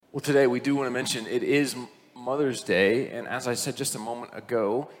Well, today we do want to mention it is Mother's Day, and as I said just a moment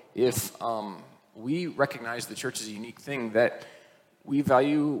ago, if we recognize the church as a unique thing that we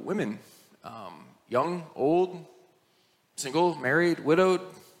value women, young, old, single, married, widowed,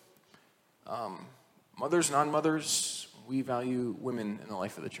 mothers, non-mothers, we value women in the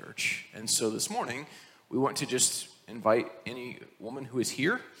life of the church. And so this morning, we want to just invite any woman who is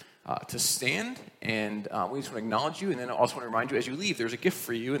here to stand, and we just want to acknowledge you, and then I also want to remind you as you leave, there's a gift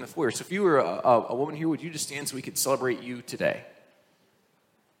for you in the foyer. So if you were a woman here, would you just stand so we could celebrate you today?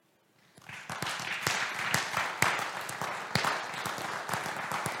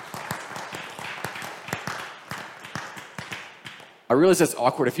 I realize that's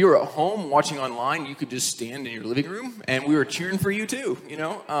awkward. If you were at home watching online, you could just stand in your living room, and we were cheering for you too, you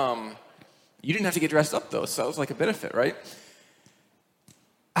know? You didn't have to get dressed up, though, so that was like a benefit, right?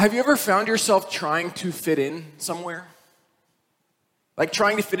 Have you ever found yourself trying to fit in somewhere? Like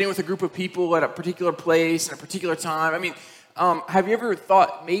trying to fit in with a group of people at a particular place at a particular time? I mean, have you ever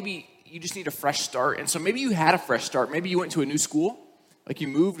thought maybe you just need a fresh start? And so maybe you had a fresh start. Maybe you went to a new school, like you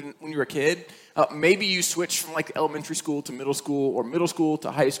moved when you were a kid. Maybe you switched from like elementary school to middle school, or middle school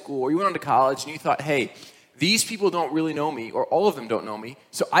to high school, or you went on to college and you thought, hey, these people don't really know me, or all of them don't know me,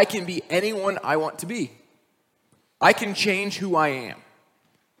 so I can be anyone I want to be. I can change who I am.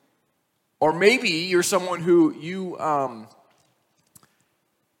 Or maybe you're someone who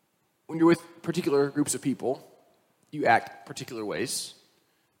when you're with particular groups of people, you act particular ways.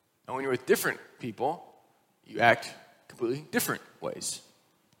 And when you're with different people, you act completely different ways.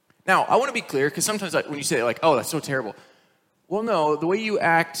 Now, I want to be clear, because sometimes when you say, like, oh, that's so terrible. Well, no, the way you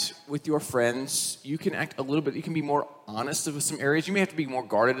act with your friends, you can act a little bit, you can be more honest with some areas. You may have to be more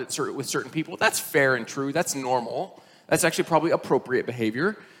guarded with certain people. That's fair and true. That's normal. That's actually probably appropriate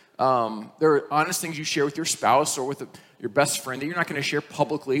behavior. There are honest things you share with your spouse or with your best friend that you're not going to share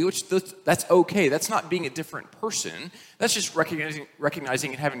publicly, which that's okay. That's not being a different person. That's just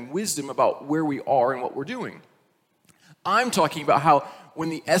recognizing and having wisdom about where we are and what we're doing. I'm talking about how when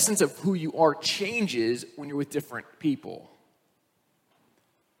the essence of who you are changes when you're with different people.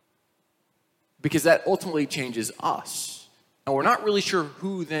 Because that ultimately changes us. And we're not really sure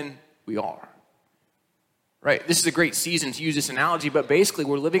who then we are. Right? This is a great season to use this analogy, but basically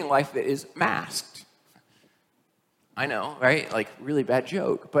we're living a life that is masked. I know, right? Like, really bad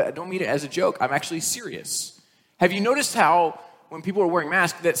joke, but I don't mean it as a joke. I'm actually serious. Have you noticed how when people are wearing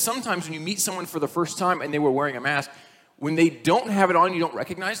masks, that sometimes when you meet someone for the first time and they were wearing a mask, when they don't have it on, you don't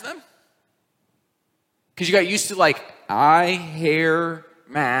recognize them? Because you got used to like eye, hair,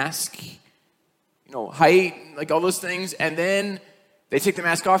 mask, height, like all those things, and then they take the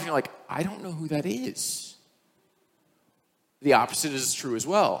mask off and you're like, I don't know who that is. The opposite is true as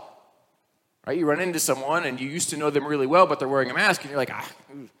well, right? You run into someone and you used to know them really well, but they're wearing a mask, and you're like, I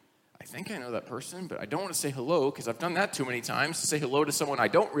think I know that person, but I don't want to say hello because I've done that too many times, to say hello to someone I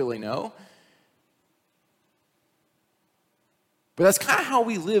don't really know. But that's kind of how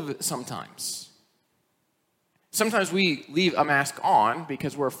we live sometimes. Sometimes we leave a mask on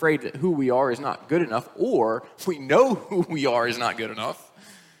because we're afraid that who we are is not good enough, or we know who we are is not good enough.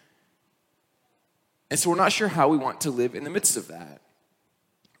 And so we're not sure how we want to live in the midst of that.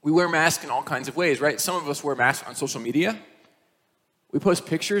 We wear masks in all kinds of ways, right? Some of us wear masks on social media. We post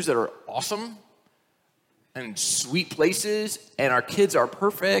pictures that are awesome and sweet places, and our kids are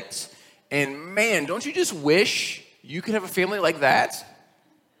perfect. And man, don't you just wish you could have a family like that?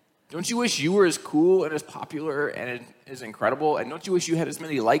 Don't you wish you were as cool and as popular and as incredible? And don't you wish you had as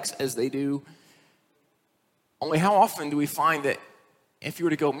many likes as they do? Only how often do we find that if you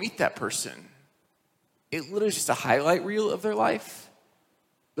were to go meet that person, it literally is just a highlight reel of their life?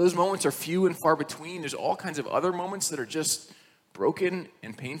 Those moments are few and far between. There's all kinds of other moments that are just broken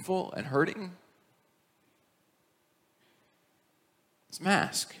and painful and hurting. It's a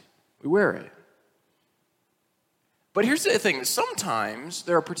mask. We wear it. But here's the thing. Sometimes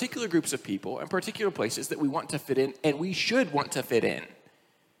there are particular groups of people and particular places that we want to fit in, and we should want to fit in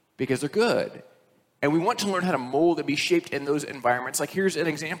because they're good. And we want to learn how to mold and be shaped in those environments. Like, here's an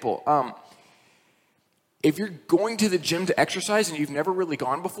example. If you're going to the gym to exercise and you've never really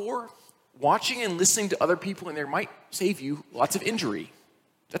gone before, watching and listening to other people in there might save you lots of injury.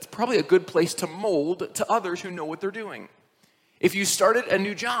 That's probably a good place to mold to others who know what they're doing. If you started a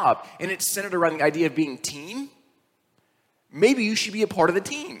new job and it's centered around the idea of being team, maybe you should be a part of the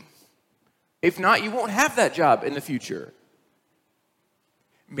team. If not, you won't have that job in the future.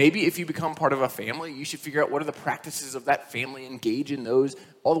 Maybe if you become part of a family, you should figure out what are the practices of that family, engage in those,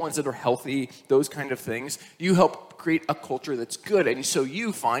 all the ones that are healthy, those kind of things. You help create a culture that's good. And so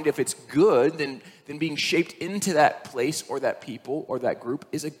you find if it's good, then being shaped into that place or that people or that group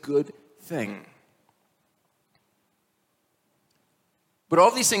is a good thing. But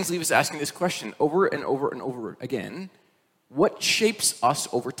all these things leave us asking this question over and over and over again. What shapes us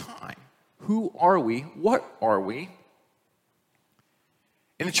over time? Who are we? What are we?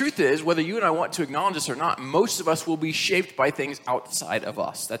 And the truth is, whether you and I want to acknowledge this or not, most of us will be shaped by things outside of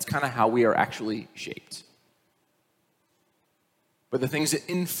us. That's kind of how we are actually shaped. But the things that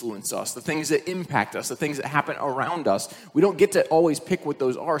influence us, the things that impact us, the things that happen around us, we don't get to always pick what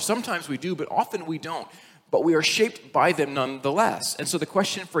those are. Sometimes we do, but often we don't. But we are shaped by them nonetheless. And so the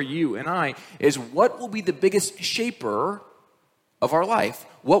question for you and I is, what will be the biggest shaper of our life?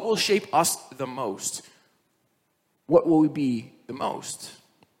 What will shape us the most? What will we be the most?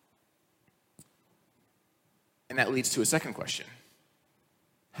 And that leads to a second question.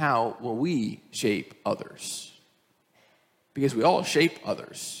 How will we shape others? Because we all shape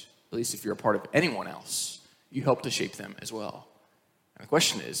others. At least if you're a part of anyone else, you help to shape them as well. And the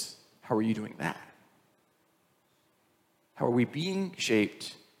question is, how are you doing that? How are we being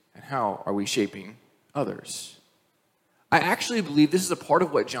shaped, and how are we shaping others? I actually believe this is a part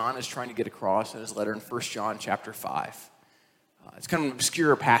of what John is trying to get across in his letter in 1 John chapter 5. It's kind of an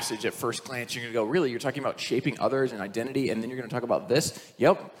obscure passage at first glance. You're going to go, really? You're talking about shaping others and identity, and then you're going to talk about this?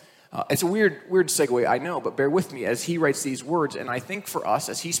 Yep. It's a weird segue, I know, but bear with me as he writes these words. And I think for us,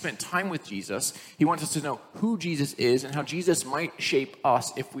 as he spent time with Jesus, he wants us to know who Jesus is and how Jesus might shape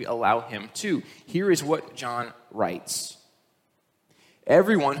us if we allow him to. Here is what John writes.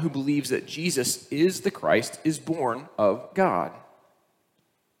 Everyone who believes that Jesus is the Christ is born of God.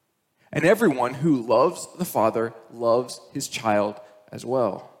 And everyone who loves the Father loves his child as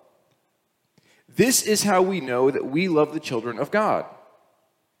well. This is how we know that we love the children of God,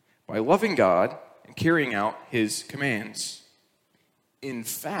 by loving God and carrying out his commands. In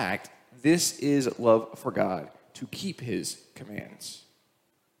fact, this is love for God, to keep his commands.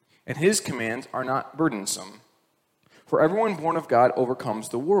 And his commands are not burdensome. For everyone born of God overcomes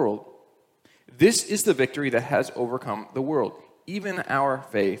the world. This is the victory that has overcome the world, even our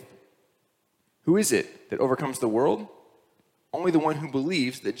faith. Who is it that overcomes the world? Only the one who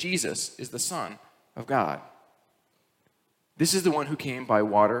believes that Jesus is the Son of God. This is the one who came by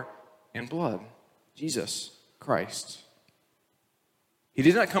water and blood, Jesus Christ. He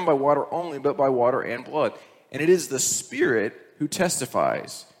did not come by water only, but by water and blood. And it is the Spirit who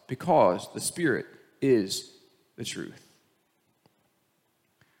testifies, because the Spirit is the truth.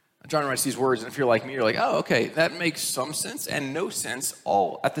 John writes these words, and if you're like me, you're like, oh, okay, that makes some sense and no sense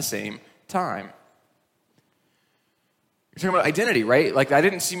all at the same time. You're talking about identity, right? Like, I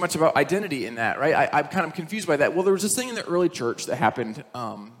didn't see much about identity in that, right? I'm kind of confused by that. Well, there was this thing in the early church that happened,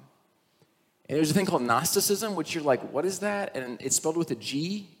 and there's a thing called Gnosticism, which you're like, what is that? And it's spelled with a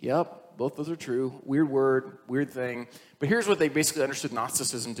G. Yep, both those are true. Weird word, weird thing. But here's what they basically understood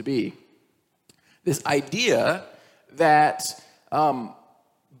Gnosticism to be. This idea that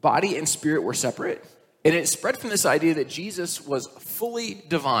body and spirit were separate. And it spread from this idea that Jesus was fully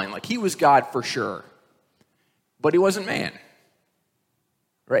divine. Like, he was God for sure. But he wasn't man.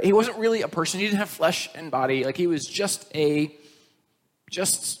 Right? He wasn't really a person. He didn't have flesh and body. Like, he was just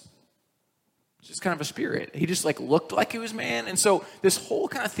kind of a spirit. He just looked like he was man. And so this whole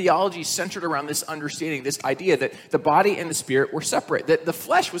kind of theology centered around this understanding, this idea that the body and the spirit were separate, that the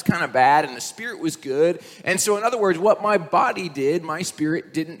flesh was kind of bad and the spirit was good. And so in other words, what my body did, my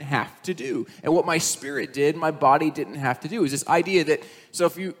spirit didn't have to do. And what my spirit did, my body didn't have to do. Is this idea that,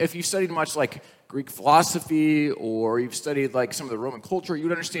 so if you studied much like Greek philosophy, or you've studied some of the Roman culture, you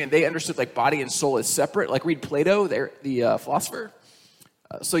would understand they understood body and soul as separate. Like, read Plato, the philosopher.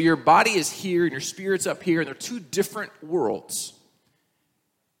 So your body is here and your spirit's up here, and they're two different worlds.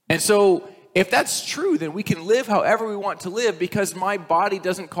 And so if that's true, then we can live however we want to live, because my body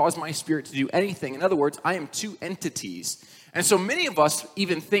doesn't cause my spirit to do anything. In other words, I am two entities. And so many of us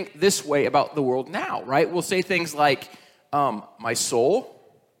even think this way about the world now, right? We'll say things like, my soul,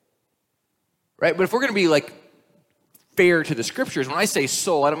 right? But if we're going to be fair to the scriptures, when I say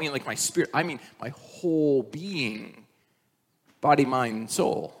soul, I don't mean my spirit, I mean my whole being. Body, mind, and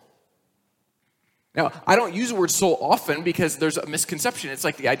soul. Now, I don't use the word soul often because there's a misconception. It's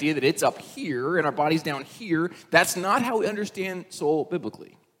the idea that it's up here and our body's down here. That's not how we understand soul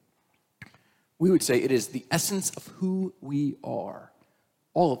biblically. We would say it is the essence of who we are.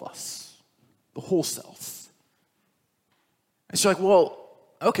 All of us. The whole self. And so well,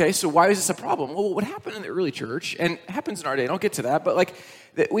 okay, so why is this a problem? Well, what happened in the early church, and it happens in our day, and I'll get to that, but like,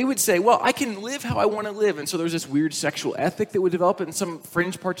 that we would say, well, I can live how I want to live. And so there's this weird sexual ethic that would develop in some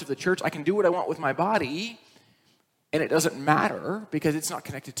fringe parts of the church. I can do what I want with my body, and it doesn't matter because it's not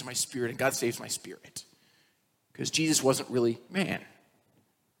connected to my spirit, and God saves my spirit. Because Jesus wasn't really man.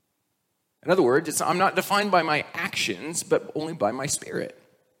 In other words, I'm not defined by my actions, but only by my spirit.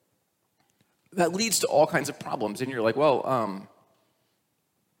 That leads to all kinds of problems. And you're like, well,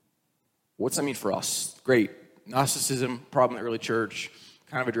 what's that mean for us? Great. Gnosticism, problem in the early church,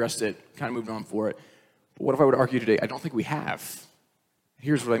 kind of addressed it, kind of moved on for it. But what if I would argue today? I don't think we have.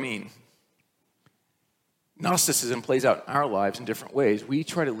 Here's what I mean. Gnosticism plays out in our lives in different ways. We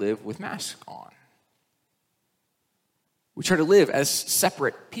try to live with masks on. We try to live as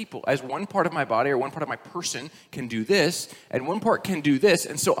separate people, as one part of my body or one part of my person can do this, and one part can do this,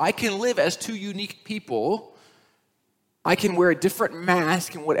 and so I can live as two unique people. I can wear a different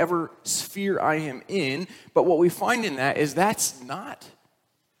mask in whatever sphere I am in, but what we find in that is that's not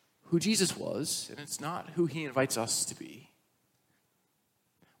who Jesus was, and it's not who he invites us to be.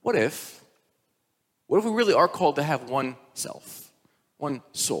 What if we really are called to have one self? One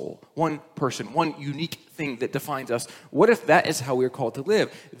soul, one person, one unique thing that defines us. What if that is how we're called to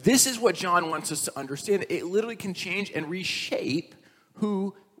live? This is what John wants us to understand. It literally can change and reshape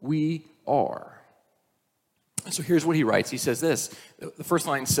who we are. And so here's what he writes. He says this. The first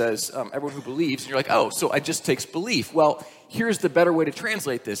line says, everyone who believes. And you're like, oh, so it just takes belief. Well, here's the better way to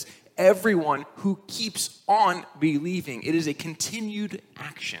translate this. Everyone who keeps on believing. It is a continued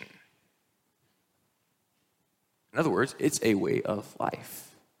action. In other words, it's a way of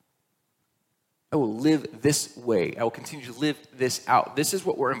life. I will live this way. I will continue to live this out. This is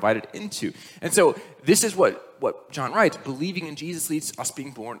what we're invited into. And so this is what John writes. Believing in Jesus leads to us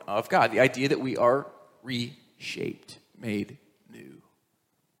being born of God. The idea that we are reshaped, made new,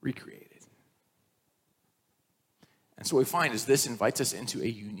 recreated. And so what we find is this invites us into a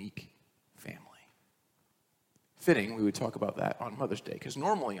unique family. Fitting, we would talk about that on Mother's Day, because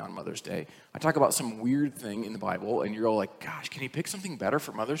normally on Mother's Day, I talk about some weird thing in the Bible, and you're all like, gosh, can you pick something better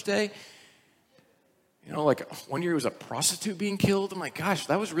for Mother's Day? You know, like one year it was a prostitute being killed. I'm like, gosh,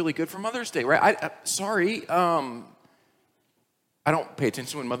 that was really good for Mother's Day, right? Sorry, I don't pay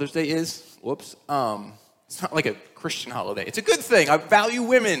attention when Mother's Day is. Whoops. It's not like a Christian holiday. It's a good thing. I value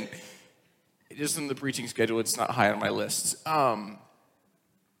women. Just in the preaching schedule, it's not high on my list.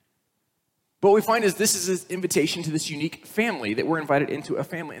 But what we find is this is an invitation to this unique family, that we're invited into a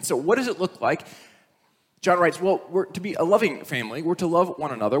family. And so what does it look like? John writes, well, we're to be a loving family. We're to love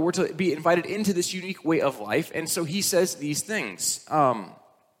one another. We're to be invited into this unique way of life. And so he says these things.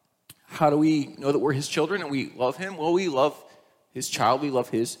 How do we know that we're his children and we love him? Well, we love his child. We love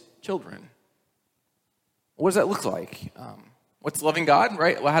his children. What does that look like? What's loving God,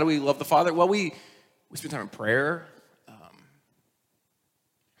 right? Well, how do we love the Father? Well, we spend time in prayer.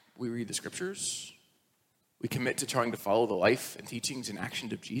 We read the scriptures. We commit to trying to follow the life and teachings and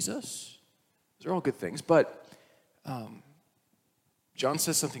actions of Jesus. Those are all good things. But John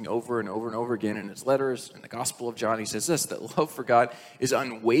says something over and over and over again in his letters. In the Gospel of John, he says this, that love for God is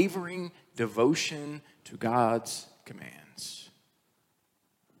unwavering devotion to God's commands.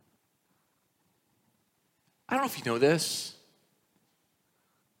 I don't know if you know this,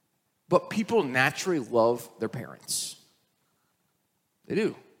 but people naturally love their parents. They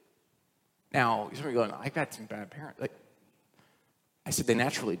do. Now, some of you are going, I've got some bad parents. Like, I said they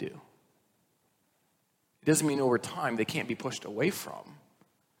naturally do. It doesn't mean over time they can't be pushed away from.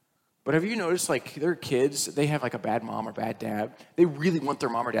 But have you noticed, like, their kids, they have like a bad mom or bad dad. They really want their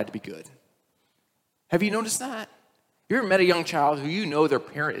mom or dad to be good. Have you noticed that? You ever met a young child who you know their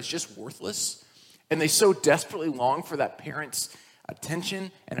parent is just worthless, and they so desperately long for that parent's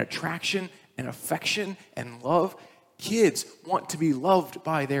attention and attraction and affection and love? Kids want to be loved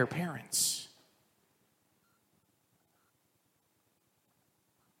by their parents.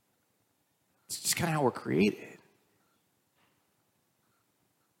 It's just kind of how we're created.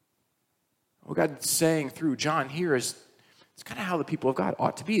 What God's saying through John here is it's kind of how the people of God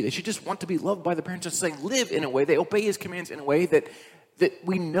ought to be. They should just want to be loved by the parents. Just saying, live in a way, they obey his commands in a way that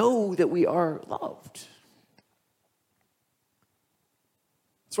we know that we are loved.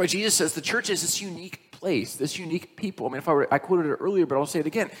 That's why Jesus says the church is this unique place, this unique people. I mean, I quoted it earlier, but I'll say it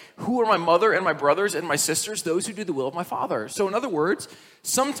again. Who are my mother and my brothers and my sisters? Those who do the will of my Father. So in other words,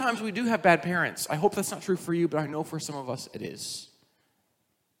 sometimes we do have bad parents. I hope that's not true for you, but I know for some of us it is.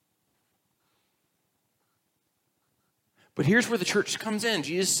 But here's where the church comes in.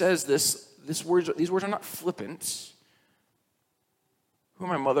 Jesus says these words are not flippant. Who are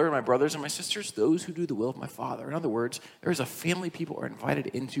my mother and my brothers and my sisters? Those who do the will of my Father. In other words, there is a family people are invited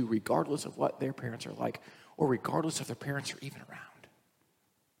into regardless of what their parents are like or regardless if their parents are even around.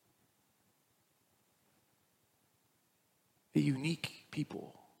 A unique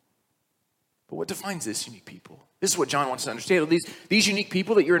people. But what defines this unique people? This is what John wants to understand. These unique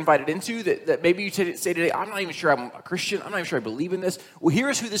people that you're invited into, that maybe you say today, I'm not even sure I'm a Christian. I'm not even sure I believe in this. Well,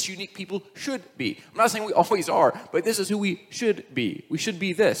 here's who this unique people should be. I'm not saying we always are, but this is who we should be. We should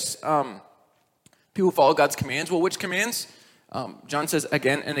be this. People who follow God's commands. Well, which commands? John says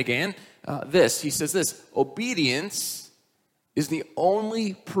again and again this. He says this, obedience is the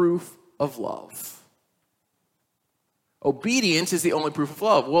only proof of love. Obedience is the only proof of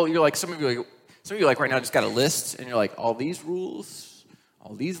love. Well, you're like, some of you right now just got a list, and you're like, all these rules,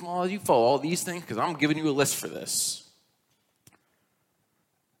 all these laws, you follow all these things, because I'm giving you a list for this.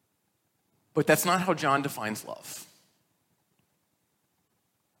 But that's not how John defines love.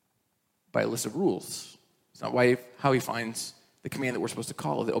 By a list of rules. It's not how he finds the command that we're supposed to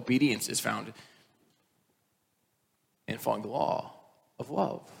call. The obedience is found in following the law of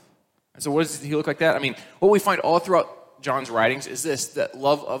love. And so what does he look like that? I mean, what we find all throughout John's writings is this, that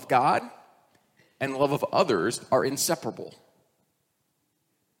love of God and love of others are inseparable.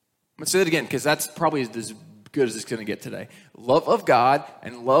 I'm going to say that again because that's probably as good as it's going to get today. Love of God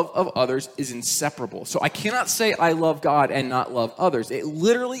and love of others is inseparable. So I cannot say I love God and not love others. It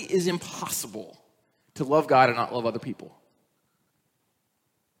literally is impossible to love God and not love other people.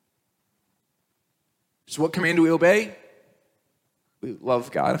 So what command do we obey? We love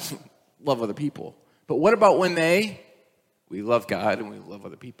God, love other people. But what about when we love God and we love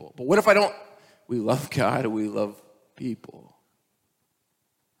other people? But what if I don't? We love God and we love people.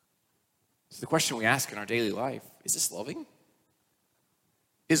 It's the question we ask in our daily life. Is this loving?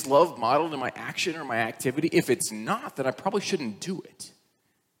 Is love modeled in my action or my activity? If it's not, then I probably shouldn't do it.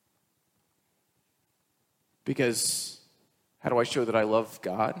 Because how do I show that I love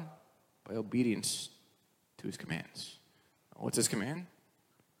God? By obedience to his commands. What's his command?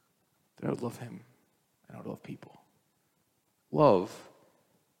 That I would love him and I would love people. Love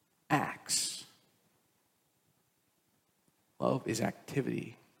acts. Love is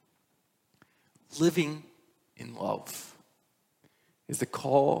activity. Living in love is the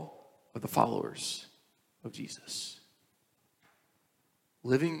call of the followers of Jesus.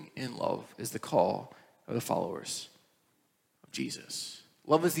 Living in love is the call of the followers of Jesus.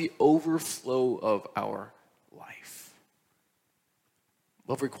 Love is the overflow of our life.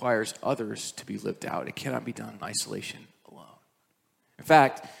 Love requires others to be lived out. It cannot be done in isolation alone. In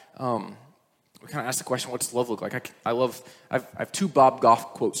fact, we kind of asked the question, what's love look like? I have two Bob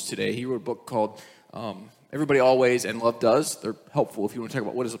Goff quotes today. He wrote a book called Everybody Always and Love Does. They're helpful if you want to talk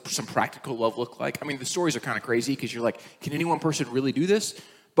about what does some practical love look like. I mean, the stories are kind of crazy because you're like, can any one person really do this?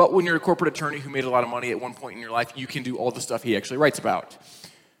 But when you're a corporate attorney who made a lot of money at one point in your life, you can do all the stuff he actually writes about.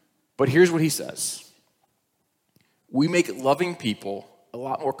 But here's what he says. We make loving people a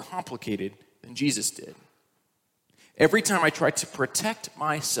lot more complicated than Jesus did. Every time I try to protect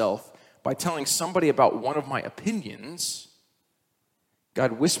myself by telling somebody about one of my opinions,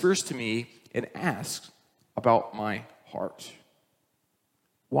 God whispers to me and asks about my heart.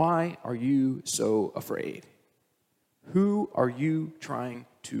 Why are you so afraid? Who are you trying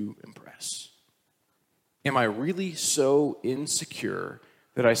to impress? Am I really so insecure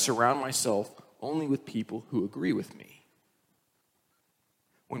that I surround myself only with people who agree with me?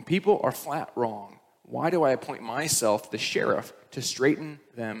 When people are flat wrong, why do I appoint myself the sheriff to straighten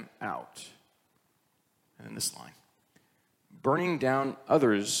them out? And then this line. Burning down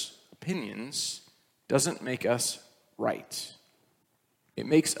others' opinions doesn't make us right. It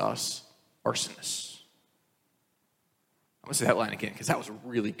makes us arsonists. I'm going to say that line again because that was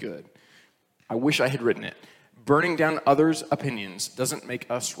really good. I wish I had written it. Burning down others' opinions doesn't make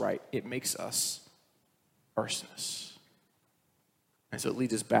us right. It makes us arsonists. And so it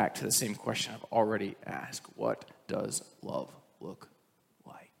leads us back to the same question I've already asked. What does love look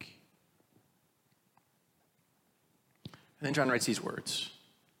like? And then John writes these words.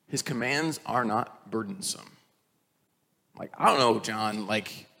 His commands are not burdensome. Like, I don't know, John.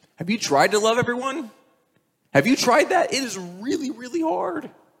 Like, have you tried to love everyone? Have you tried that? It is really, really hard.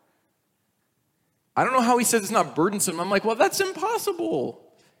 I don't know how he says it's not burdensome. I'm like, well, that's impossible.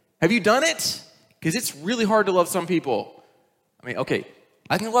 Have you done it? Because it's really hard to love some people. I mean, okay,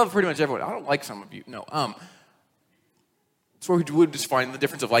 I can love pretty much everyone. I don't like some of you. No. That's where we would just find the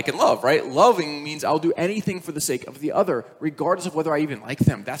difference of like and love, right? Loving means I'll do anything for the sake of the other, regardless of whether I even like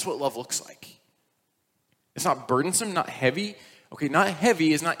them. That's what love looks like. It's not burdensome, not heavy. Okay, not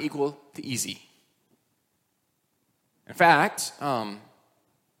heavy is not equal to easy. In fact,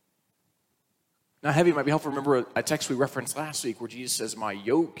 Now, heavy might be helpful. Remember a text we referenced last week where Jesus says, my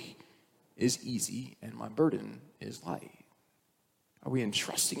yoke is easy and my burden is light. Are we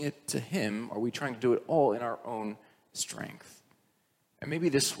entrusting it to him? Are we trying to do it all in our own strength? And maybe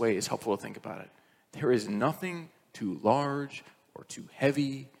this way is helpful to think about it. There is nothing too large or too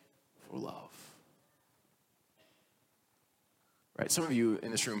heavy for love. Right? Some of you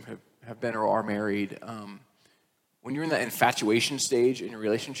in this room have been or are married. When you're in that infatuation stage in your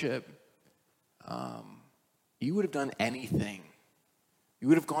relationship, you would have done anything. You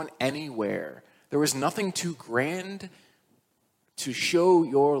would have gone anywhere. There was nothing too grand to show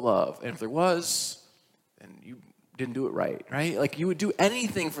your love. And if there was, then you didn't do it right? Like you would do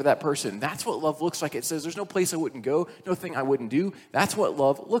anything for that person. That's what love looks like. It says there's no place I wouldn't go, no thing I wouldn't do. That's what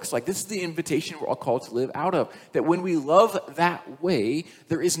love looks like. This is the invitation we're all called to live out of. That when we love that way,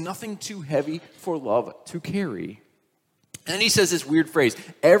 there is nothing too heavy for love to carry. And then he says this weird phrase,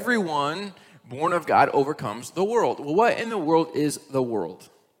 everyone born of God overcomes the world. Well, what in the world is the world?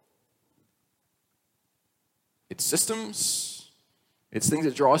 It's systems. It's things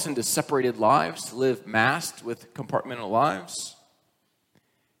that draw us into separated lives, to live masked with compartmental lives.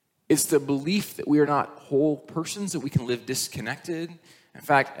 It's the belief that we are not whole persons, that we can live disconnected. In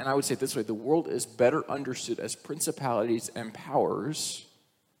fact, and I would say it this way, the world is better understood as principalities and powers,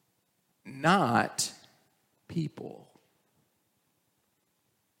 not people.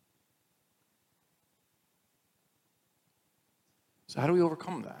 So how do we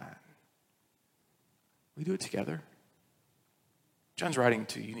overcome that? We do it together. John's writing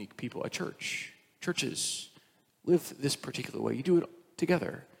to unique people at church. Churches live this particular way. You do it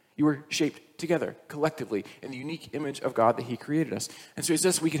together. You were shaped together, collectively, in the unique image of God that he created us. And so he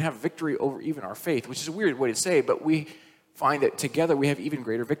says we can have victory over even our faith, which is a weird way to say, but we find that together we have even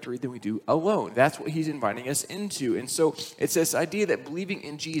greater victory than we do alone. That's what he's inviting us into. And so it's this idea that believing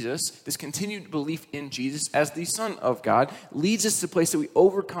in Jesus, this continued belief in Jesus as the Son of God, leads us to the place that we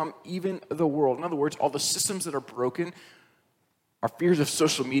overcome even the world. In other words, all the systems that are broken, our fears of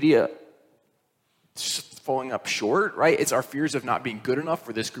social media falling up short, right? It's our fears of not being good enough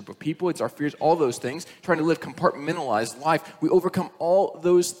for this group of people. It's our fears, all those things, trying to live compartmentalized life. We overcome all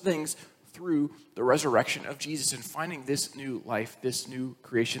those things through the resurrection of Jesus and finding this new life, this new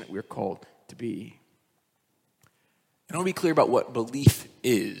creation that we're called to be. And I want to be clear about what belief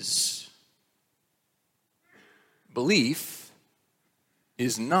is. Belief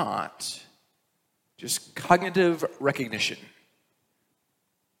is not just cognitive recognition.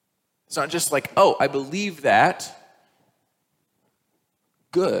 It's not just like, oh, I believe that.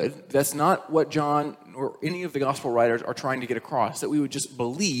 Good. That's not what John or any of the gospel writers are trying to get across, that we would just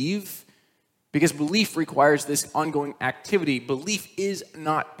believe, because belief requires this ongoing activity. Belief is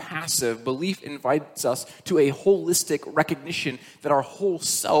not passive. Belief invites us to a holistic recognition that our whole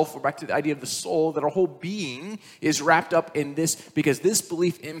self, we're back to the idea of the soul, that our whole being is wrapped up in this, because this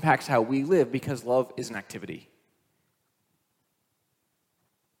belief impacts how we live, because love is an activity.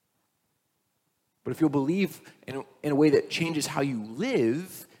 But if you'll believe in a way that changes how you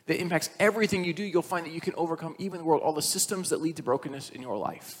live, that impacts everything you do, you'll find that you can overcome even the world, all the systems that lead to brokenness in your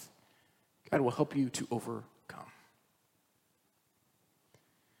life. God will help you to overcome.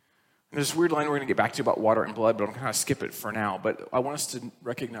 And there's this weird line we're going to get back to about water and blood, but I'm going to kind of skip it for now. But I want us to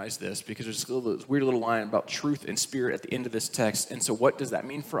recognize this, because there's this weird little line about truth and spirit at the end of this text. And so what does that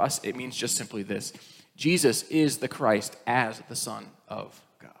mean for us? It means just simply this. Jesus is the Christ as the Son of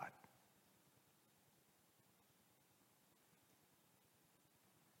God.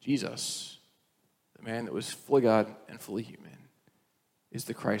 Jesus, the man that was fully God and fully human, is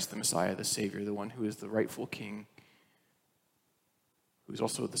the Christ, the Messiah, the Savior, the one who is the rightful King, who is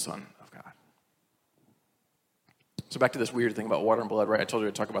also the Son of God. So back to this weird thing about water and blood, right? I told you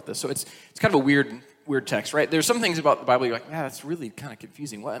to talk about this. So it's kind of a weird text, right? There's some things about the Bible you're like, yeah, that's really kind of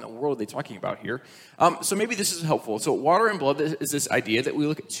confusing. What in the world are they talking about here? So maybe this is helpful. So water and blood is this idea that we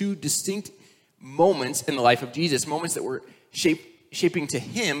look at two distinct moments in the life of Jesus, moments that were shaping to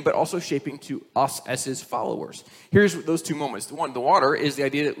him, but also shaping to us as his followers. Here's those two moments. The one, the water, is the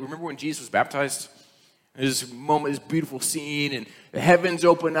idea that, remember when Jesus was baptized? This moment, this beautiful scene, and the heavens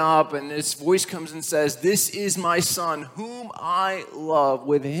open up, and this voice comes and says, "This is my son, whom I love.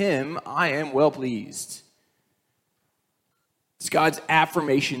 With him I am well pleased." It's God's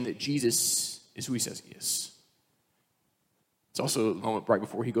affirmation that Jesus is who he says he is. It's also the moment right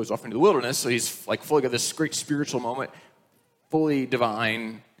before he goes off into the wilderness, so he's like fully got this great spiritual moment, fully divine,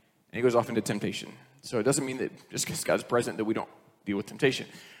 and he goes off into temptation. So it doesn't mean that just because God's present that we don't deal with temptation.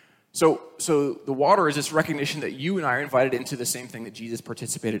 So the water is this recognition that you and I are invited into the same thing that Jesus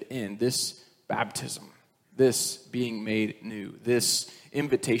participated in, this baptism, this being made new, this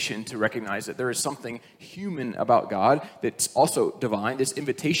invitation to recognize that there is something human about God that's also divine, this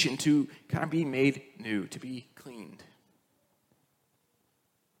invitation to kind of be made new, to be cleaned.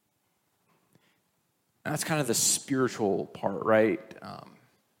 And that's kind of the spiritual part, right?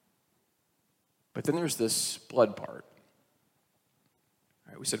 But then there's this blood part.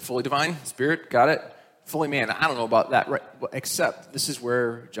 All right, we said fully divine, spirit, got it? Fully man, I don't know about that, right? Except this is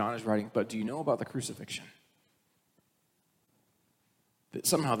where John is writing, but do you know about the crucifixion? That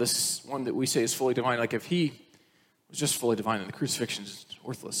somehow this one that we say is fully divine, like if he was just fully divine, then the crucifixion is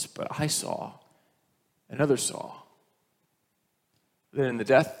worthless. But I saw, another saw, that in the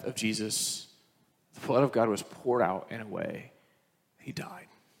death of Jesus, the blood of God was poured out in a way he died.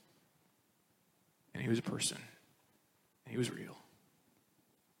 And he was a person. And he was real.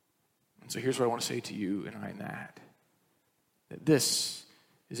 And so here's what I want to say to you and I in that this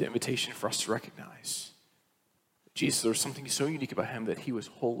is an invitation for us to recognize that Jesus, there was something so unique about him that he was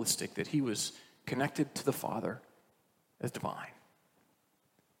holistic, that he was connected to the Father as divine.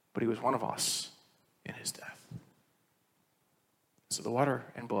 But he was one of us in his death. So the water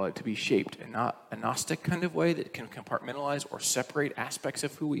and blood to be shaped in not a Gnostic kind of way that can compartmentalize or separate aspects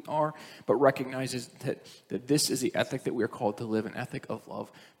of who we are, but recognizes that this is the ethic that we are called to live, an ethic of love,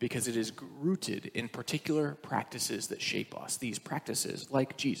 because it is rooted in particular practices that shape us. These practices,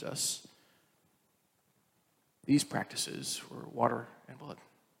 like Jesus, these practices were water and blood.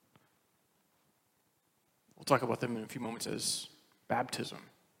 We'll talk about them in a few moments as baptism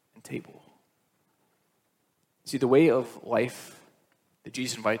and table. See, the way of life that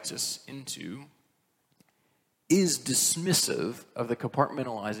Jesus invites us into is dismissive of the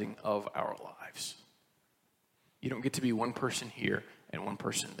compartmentalizing of our lives. You don't get to be one person here and one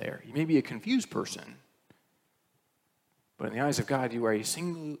person there. You may be a confused person, but in the eyes of God, you are a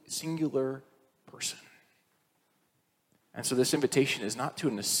singular person. And so this invitation is not to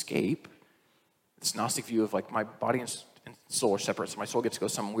an escape, this Gnostic view of like my body and soul are separate, so my soul gets to go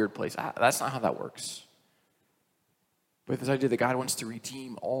some weird place. That's not how that works. But this idea that God wants to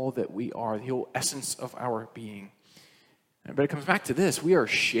redeem all that we are, the whole essence of our being. But it comes back to this. We are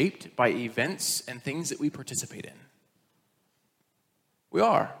shaped by events and things that we participate in. We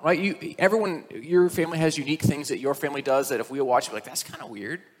are, right? Everyone, your family has unique things that your family does that if we watch, we're like, that's kind of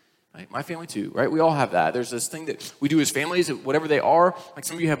weird. Right? My family too, right? We all have that. There's this thing that we do as families, whatever they are. Like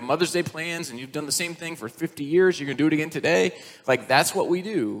some of you have Mother's Day plans and you've done the same thing for 50 years. You're going to do it again today. Like that's what we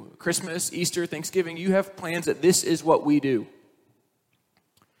do. Christmas, Easter, Thanksgiving, you have plans that this is what we do.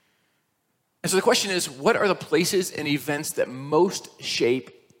 And so the question is, what are the places and events that most shape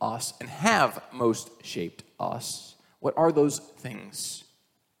us and have most shaped us? What are those things?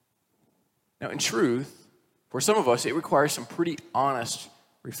 Now, in truth, for some of us, it requires some pretty honest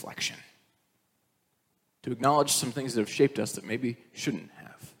reflection to acknowledge some things that have shaped us that maybe shouldn't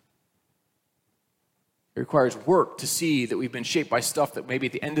have. It requires work to see that we've been shaped by stuff that maybe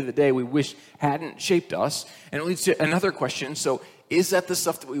at the end of the day we wish hadn't shaped us. And it leads to another question. So is that the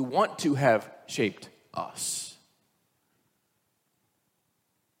stuff that we want to have shaped us?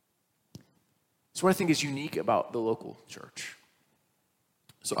 So what I think is unique about the local church.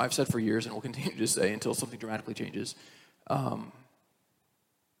 So I've said for years, and will continue to say until something dramatically changes,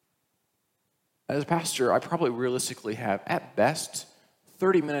 as a pastor, I probably realistically have, at best,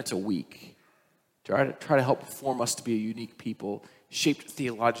 30 minutes a week to try to help form us to be a unique people, shaped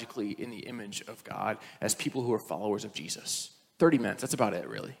theologically in the image of God as people who are followers of Jesus. 30 minutes, that's about it,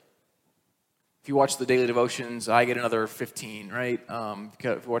 really. If you watch the daily devotions, I get another 15, right? If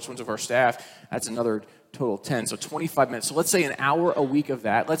you watch ones of our staff, that's another total 10. So 25 minutes. So let's say an hour a week of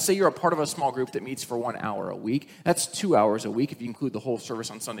that. Let's say you're a part of a small group that meets for 1 hour a week. That's 2 hours a week if you include the whole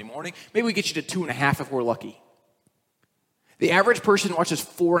service on Sunday morning. Maybe we get you to 2.5 if we're lucky. The average person watches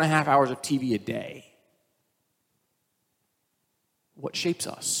 4.5 hours of TV a day. What shapes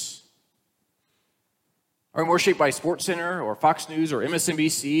us? Are we more shaped by SportsCenter or Fox News or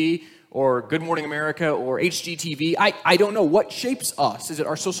MSNBC or Good Morning America or HGTV? I don't know. What shapes us? Is it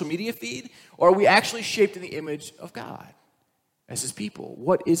our social media feed? Or are we actually shaped in the image of God as his people?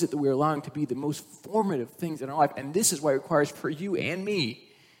 What is it that we're allowing to be the most formative things in our life? And this is why it requires for you and me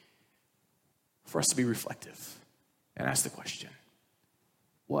for us to be reflective and ask the question,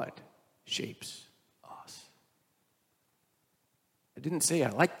 what shapes us? I didn't say I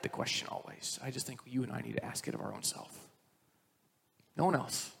like the question always. I just think you and I need to ask it of our own self. No one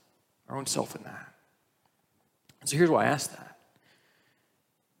else. Our own self in that. And so here's why I ask that.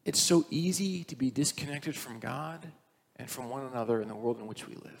 It's so easy to be disconnected from God and from one another in the world in which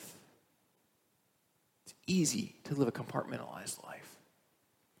we live. It's easy to live a compartmentalized life.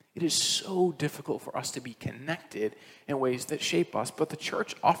 It is so difficult for us to be connected in ways that shape us, but the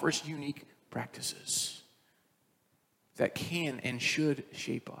church offers unique practices that can and should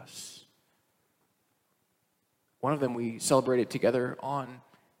shape us. One of them we celebrated together on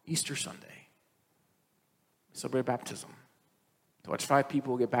Easter Sunday. We celebrated baptism. To watch 5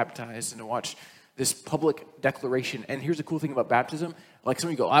 people get baptized and to watch this public declaration. And here's the cool thing about baptism. Like some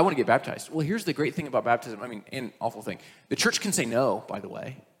of you go, I want to get baptized. Well, here's the great thing about baptism. And awful thing. The church can say no, by the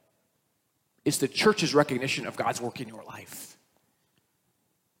way. It's the church's recognition of God's work in your life.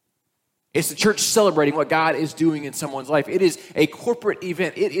 It's the church celebrating what God is doing in someone's life. It is a corporate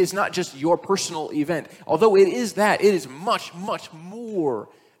event. It is not just your personal event. Although it is that, it is much, much more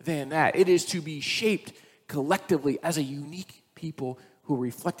than that. It is to be shaped collectively as a unique people who are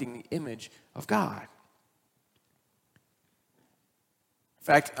reflecting the image of God. In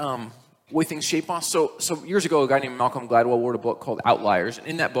fact, way things shape us. So years ago, a guy named Malcolm Gladwell wrote a book called Outliers. And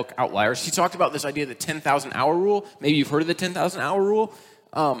in that book, Outliers, he talked about this idea of the 10,000 hour rule. Maybe you've heard of the 10,000 hour rule.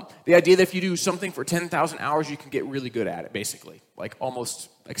 The idea that if you do something for 10,000 hours, you can get really good at it, basically. Like almost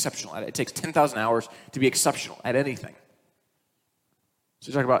exceptional at it. It takes 10,000 hours to be exceptional at anything. So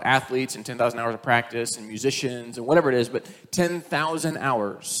you talk about athletes and 10,000 hours of practice and musicians and whatever it is, but 10,000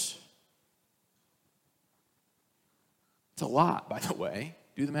 hours. It's a lot, by the way.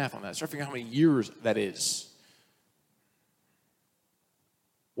 Do the math on that. Start figuring out how many years that is.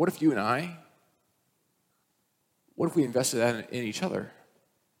 What if you and I, what if we invested that in each other?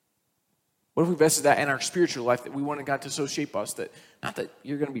 What if we invested that in our spiritual life, that we wanted God to so shape us that, not that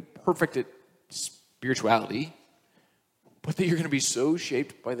you're going to be perfect at spirituality, but that you're going to be so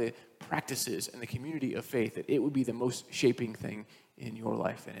shaped by the practices and the community of faith that it would be the most shaping thing in your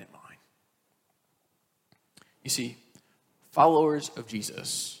life and in mine. You see, followers of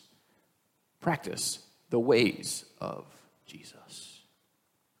Jesus practice the ways of Jesus.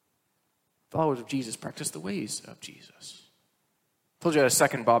 Followers of Jesus practice the ways of Jesus. I told you I had a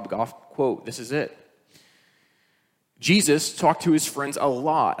second Bob Goff quote. This is it. Jesus talked to his friends a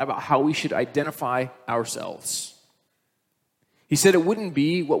lot about how we should identify ourselves. He said it wouldn't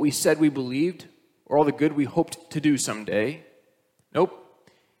be what we said we believed or all the good we hoped to do someday. Nope.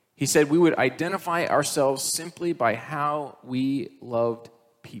 He said we would identify ourselves simply by how we loved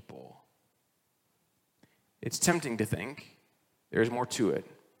people. It's tempting to think there's more to it,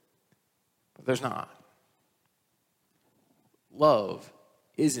 but there's not. Love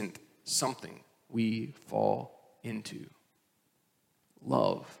isn't something we fall into.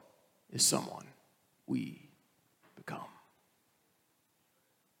 Love is someone we become.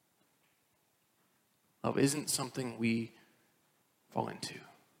 Love isn't something we fall into.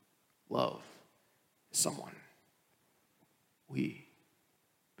 Love is someone we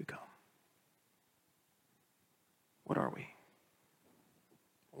become. What are we?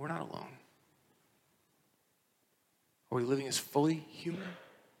 We're not alone. Are we living as fully human?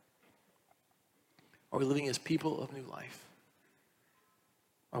 Are we living as people of new life?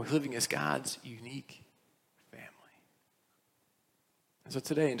 Are we living as God's unique family? And so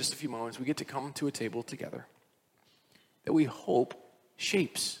today, in just a few moments, we get to come to a table together that we hope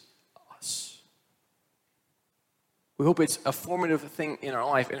shapes us. We hope it's a formative thing in our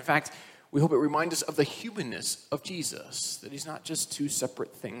life. In fact, we hope it reminds us of the humanness of Jesus, that he's not just two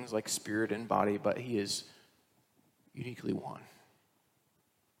separate things like spirit and body, but he is uniquely one.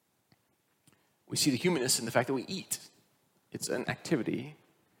 We see the humanness in the fact that we eat. It's an activity.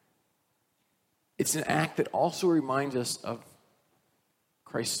 It's an act that also reminds us of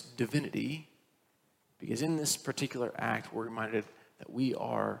Christ's divinity, because in this particular act, we're reminded that we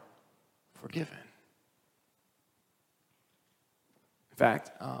are forgiven. In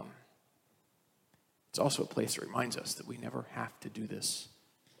fact, it's also a place that reminds us that we never have to do this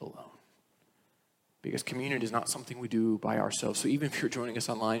alone. Because communion is not something we do by ourselves. So even if you're joining us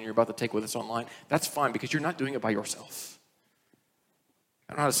online and you're about to take with us online, that's fine because you're not doing it by yourself.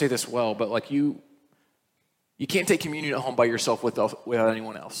 I don't know how to say this well, but like you can't take communion at home by yourself without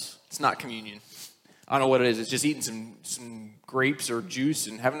anyone else. It's not communion. I don't know what it is. It's just eating some grapes or juice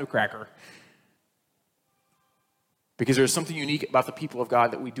and having a cracker. Because there's something unique about the people of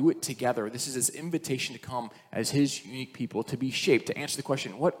God that we do it together. This is his invitation to come as his unique people, to be shaped, to answer the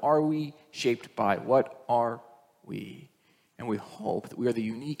question, what are we shaped by? What are we? And we hope that we are the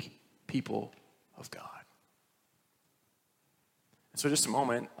unique people of God. And so just a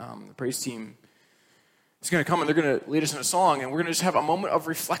moment, the praise team is going to come and they're going to lead us in a song, and we're going to just have a moment of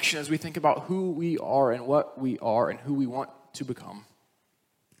reflection as we think about who we are and what we are and who we want to become.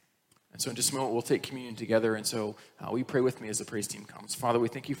 And so in just a moment, we'll take communion together. And so will you pray with me as the praise team comes? Father, we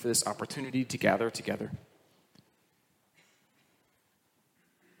thank you for this opportunity to gather together.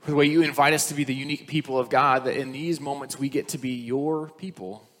 For the way you invite us to be the unique people of God, that in these moments we get to be your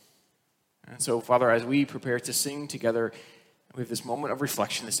people. And so, Father, as we prepare to sing together, we have this moment of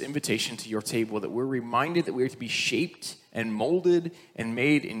reflection, this invitation to your table, that we're reminded that we are to be shaped and molded and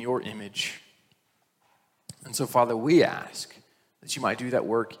made in your image. And so, Father, we ask that you might do that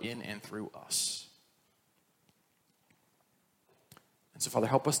work in and through us. And so, Father,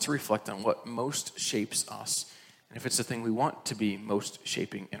 help us to reflect on what most shapes us, and if it's the thing we want to be most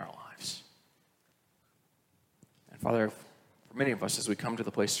shaping in our lives. And Father, for many of us, as we come to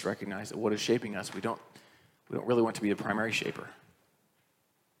the place to recognize that what is shaping us, we don't really want to be the primary shaper.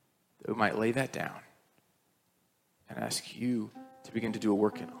 That we might lay that down and ask you to begin to do a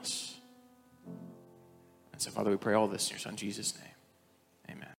work in us. And so, Father, we pray all this in your Son, Jesus' name.